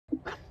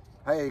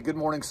Hey, good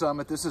morning,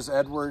 Summit. This is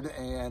Edward,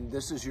 and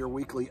this is your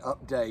weekly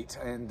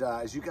update. And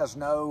as you guys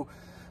know,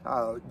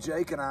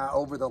 Jake and I,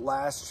 over the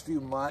last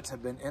few months,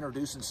 have been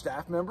introducing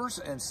staff members,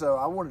 and so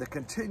I wanted to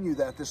continue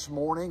that this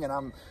morning. And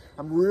I'm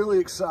really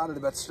excited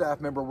about the staff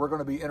member we're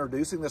going to be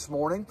introducing this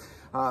morning.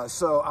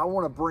 So I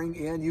want to bring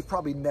in. You've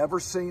probably never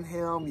seen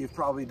him. You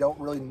probably don't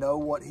really know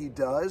what he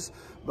does,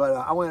 but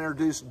I want to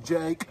introduce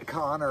Jake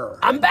Connor.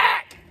 I'm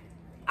back.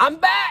 I'm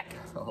back.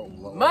 Oh,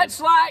 Lord.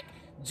 Much like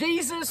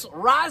Jesus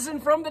rising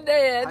from the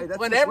dead, Hey,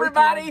 when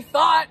everybody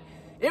thought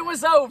it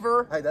was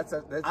over. Hey, that's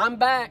I'm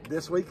back.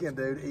 This weekend,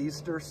 dude.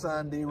 Easter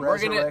Sunday,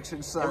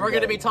 Resurrection Sunday. And we're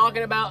going to be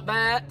talking about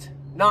that.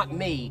 Not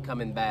me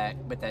coming back,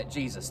 but that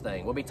Jesus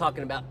thing. We'll be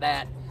talking about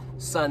that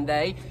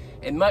Sunday.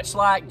 And much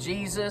like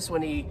Jesus,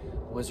 when he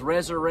was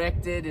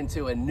resurrected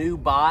into a new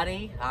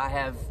body, I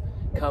have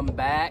come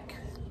back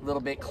a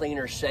little bit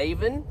cleaner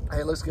shaven. Hey,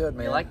 it looks good,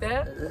 man. You like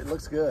that? It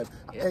looks good.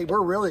 Yeah. Hey,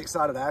 we're really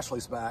excited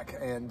Ashley's back,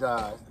 and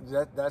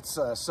that's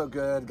so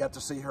good. Got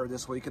to see her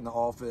this week in the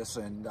office,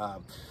 and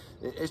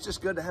it's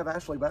just good to have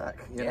Ashley back,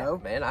 you know?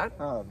 Man,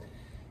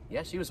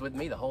 yeah, she was with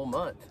me the whole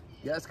month.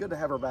 Yeah, it's good to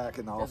have her back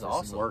in the office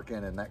awesome. And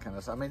working and that kind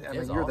of stuff. I mean,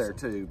 you're awesome. there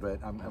too, but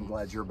I'm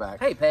glad you're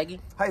back. Hey, Peggy.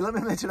 Hey, let me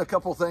mention a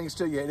couple things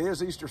to you. It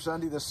is Easter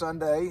Sunday this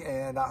Sunday,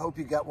 and I hope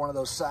you got one of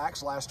those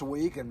sacks last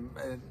week and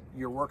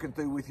you're working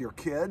through with your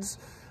kids.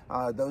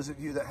 Those of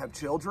you that have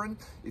children,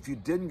 if you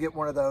didn't get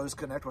one of those,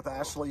 connect with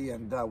Ashley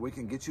and we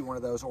can get you one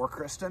of those, or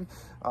Kristen.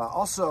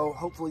 Also,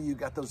 hopefully you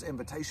got those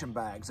invitation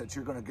bags that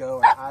you're going to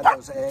go and hide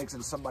those eggs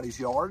in somebody's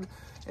yard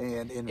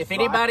and invite If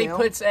anybody them.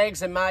 puts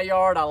eggs in my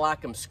yard, I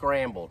like them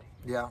scrambled.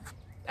 Yeah.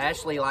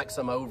 Ashley likes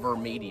them over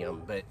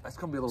medium, but That's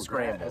going to be a little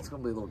scrambled. That's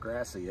going to be a little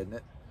grassy, isn't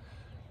it?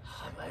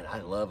 Oh, man, I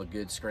love a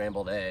good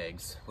scrambled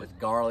eggs with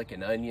garlic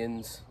and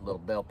onions, little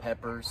bell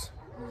peppers.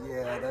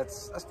 Yeah,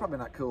 that's probably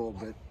not cool,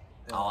 but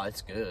Oh,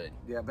 it's good.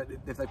 yeah, but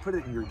if they put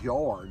it in your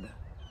yard,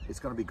 it's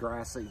going to be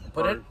grassy.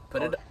 Put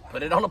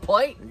it on a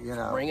plate. You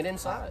know. Bring it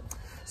inside.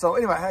 So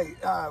anyway, hey,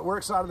 we're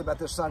excited about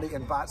this Sunday.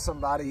 Invite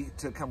somebody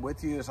to come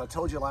with you. As I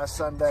told you last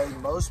Sunday,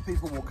 most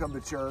people will come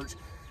to church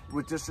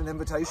with just an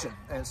invitation.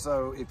 And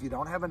so if you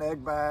don't have an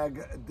egg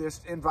bag,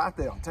 just invite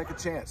them. Take a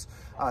chance.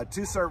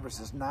 2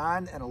 services,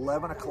 9 and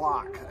 11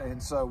 o'clock.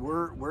 And so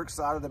we're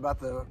excited about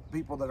the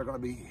people that are going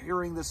to be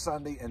hearing this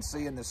Sunday and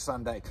seeing this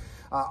Sunday.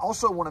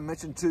 Also want to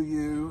mention to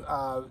you,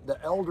 the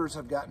elders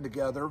have gotten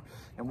together,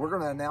 and we're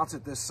going to announce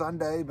it this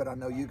Sunday, but I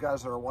know you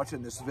guys are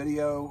watching this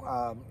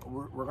video.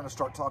 We're going to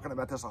start talking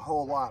about this a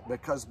whole lot,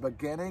 because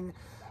beginning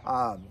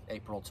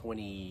April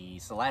 20,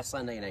 it's the last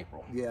Sunday in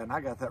April. yeah, and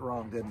I got that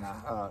wrong, didn't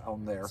I,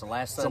 on there? It's the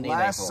last So Sunday in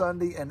last April.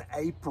 Sunday in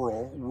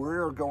April,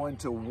 we're going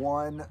to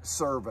one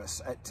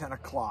service at 10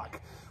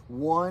 o'clock.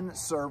 One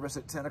service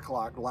at 10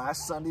 o'clock.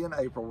 Last Sunday in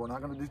April. We're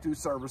not going to do 2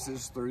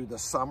 services through the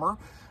summer,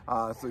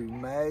 through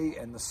May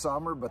and the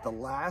summer, but the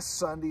last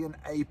Sunday in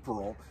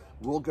April,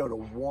 we'll go to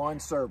one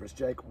service,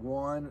 Jake,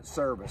 one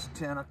service,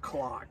 10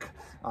 o'clock.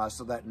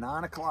 So that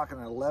 9 o'clock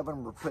and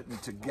 11 we're putting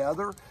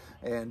together,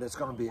 and it's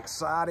going to be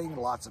exciting.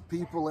 Lots of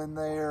people in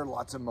there,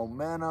 lots of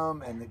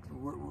momentum, and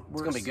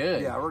we're going to be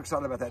good. Yeah, we're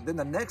excited about that. Then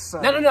the next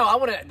Sunday. No.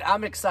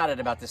 I'm excited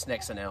about this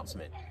next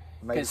announcement.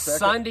 May Because 2nd?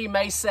 Sunday,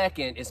 May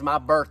 2nd is my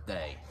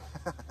birthday.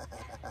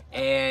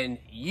 And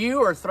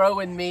you are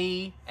throwing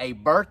me a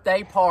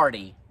birthday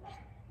party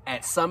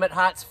at Summit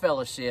Heights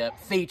Fellowship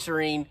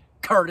featuring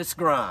Curtis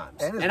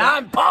Grimes. And his And band.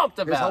 I'm pumped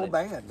His about whole it.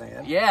 band,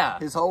 man. Yeah.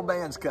 His whole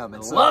band's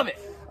coming. So, Love it.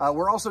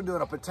 We're also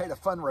doing a potato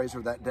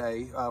fundraiser that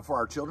day for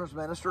our children's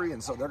ministry,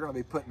 and so they're going to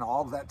be putting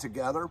all of that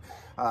together.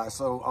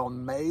 So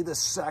on May the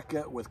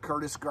 2nd with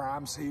Curtis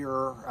Grimes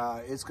here,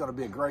 it's going to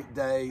be a great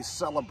day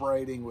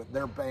celebrating with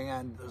their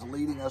band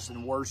leading us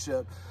in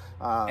worship.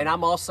 And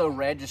I'm also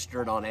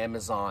registered on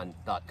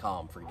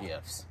Amazon.com for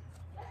gifts.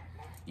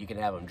 You can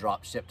have them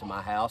drop shipped to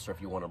my house, or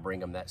if you want to bring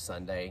them that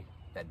Sunday,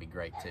 that'd be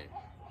great too.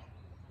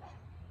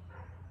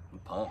 I'm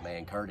pumped,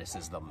 man. Curtis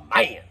is the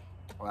man.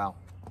 Wow.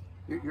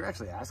 You're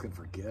actually asking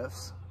for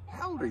gifts?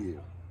 How old are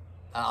you?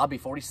 I'll be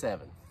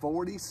 47.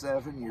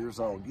 47 years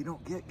old. You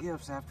don't get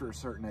gifts after a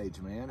certain age,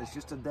 man. It's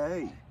just a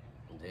day.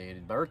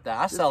 Dude, birthday.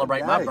 I Just a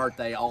celebrate my day.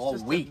 birthday all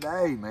It's just week.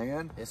 a day,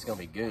 man. It's going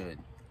to be good.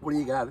 What do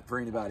you got for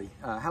anybody?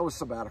 How was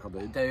sabbatical,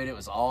 dude? Dude, it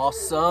was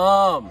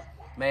awesome.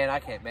 Man,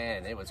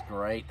 it was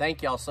great.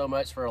 Thank y'all so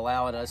much for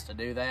allowing us to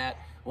do that.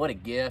 What a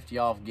gift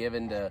y'all have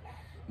given to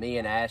me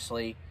and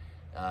Ashley,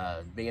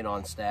 being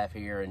on staff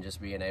here and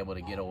just being able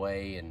to get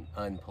away and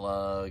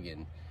unplug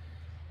and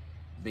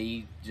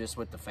be just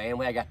with the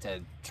family. I got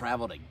to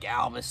travel to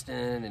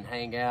Galveston and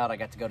hang out. I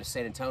got to go to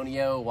San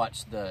Antonio,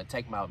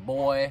 take my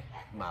boy,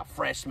 my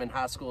freshman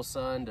high school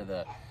son, to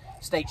the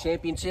state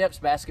championships,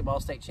 basketball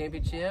state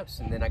championships.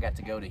 And then I got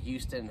to go to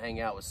Houston and hang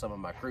out with some of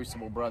my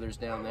Crucible brothers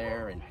down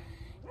there, and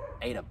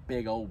ate a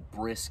big old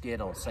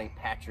brisket on St.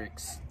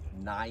 Patrick's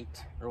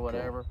night or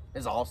whatever. It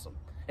was awesome.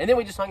 And then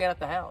we just hung out at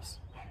the house.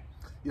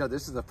 You know,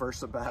 this is the first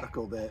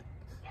sabbatical that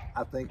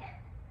I think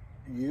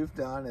you've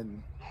done,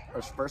 and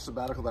our first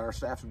sabbatical that our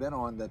staff's been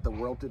on, that the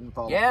world didn't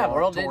fall apart. Yeah,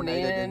 world didn't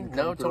Tornado end. come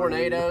No through.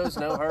 tornadoes,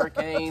 no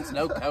hurricanes,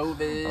 no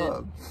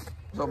COVID.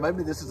 So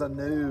maybe this is a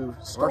new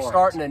start. We're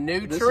starting a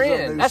new This trend. is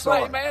a new That's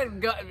start. like,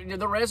 man,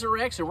 the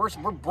resurrection.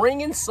 We're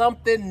bringing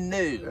something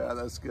new. Yeah,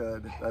 that's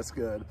good. That's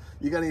good.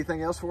 You got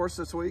anything else for us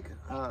this week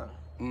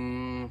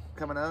coming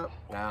up?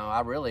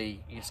 No,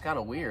 it's kind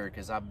of weird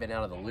because I've been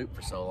out of the loop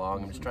for so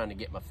long. I'm just trying to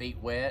get my feet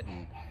wet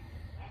and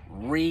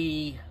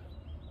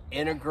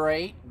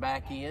reintegrate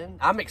back in.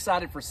 I'm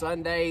excited for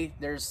Sunday.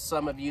 There's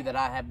some of you that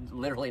I have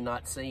literally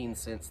not seen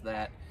since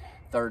that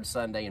third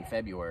Sunday in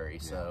February,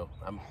 so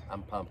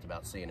I'm pumped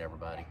about seeing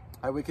everybody.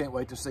 Hey, we can't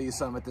wait to see you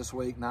Summit this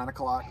week, 9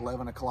 o'clock,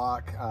 11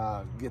 o'clock.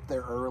 Get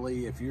there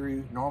early. If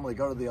you normally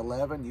go to the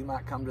 11, you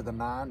might come to the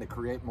 9 to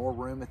create more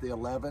room at the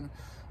 11.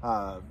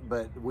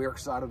 But we're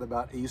excited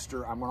about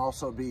Easter. I'm going to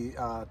also be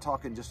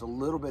talking just a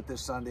little bit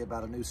this Sunday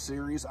about a new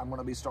series I'm going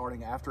to be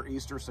starting after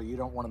Easter, so you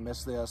don't want to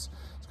miss this.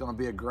 It's going to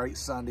be a great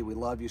Sunday. We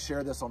love you.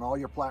 Share this on all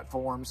your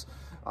platforms,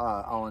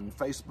 on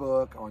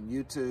Facebook, on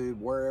YouTube,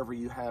 wherever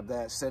you have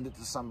that. Send it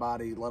to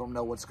somebody. Let them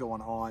know what's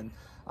going on.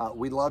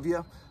 We love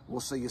you. We'll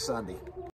see you Sunday.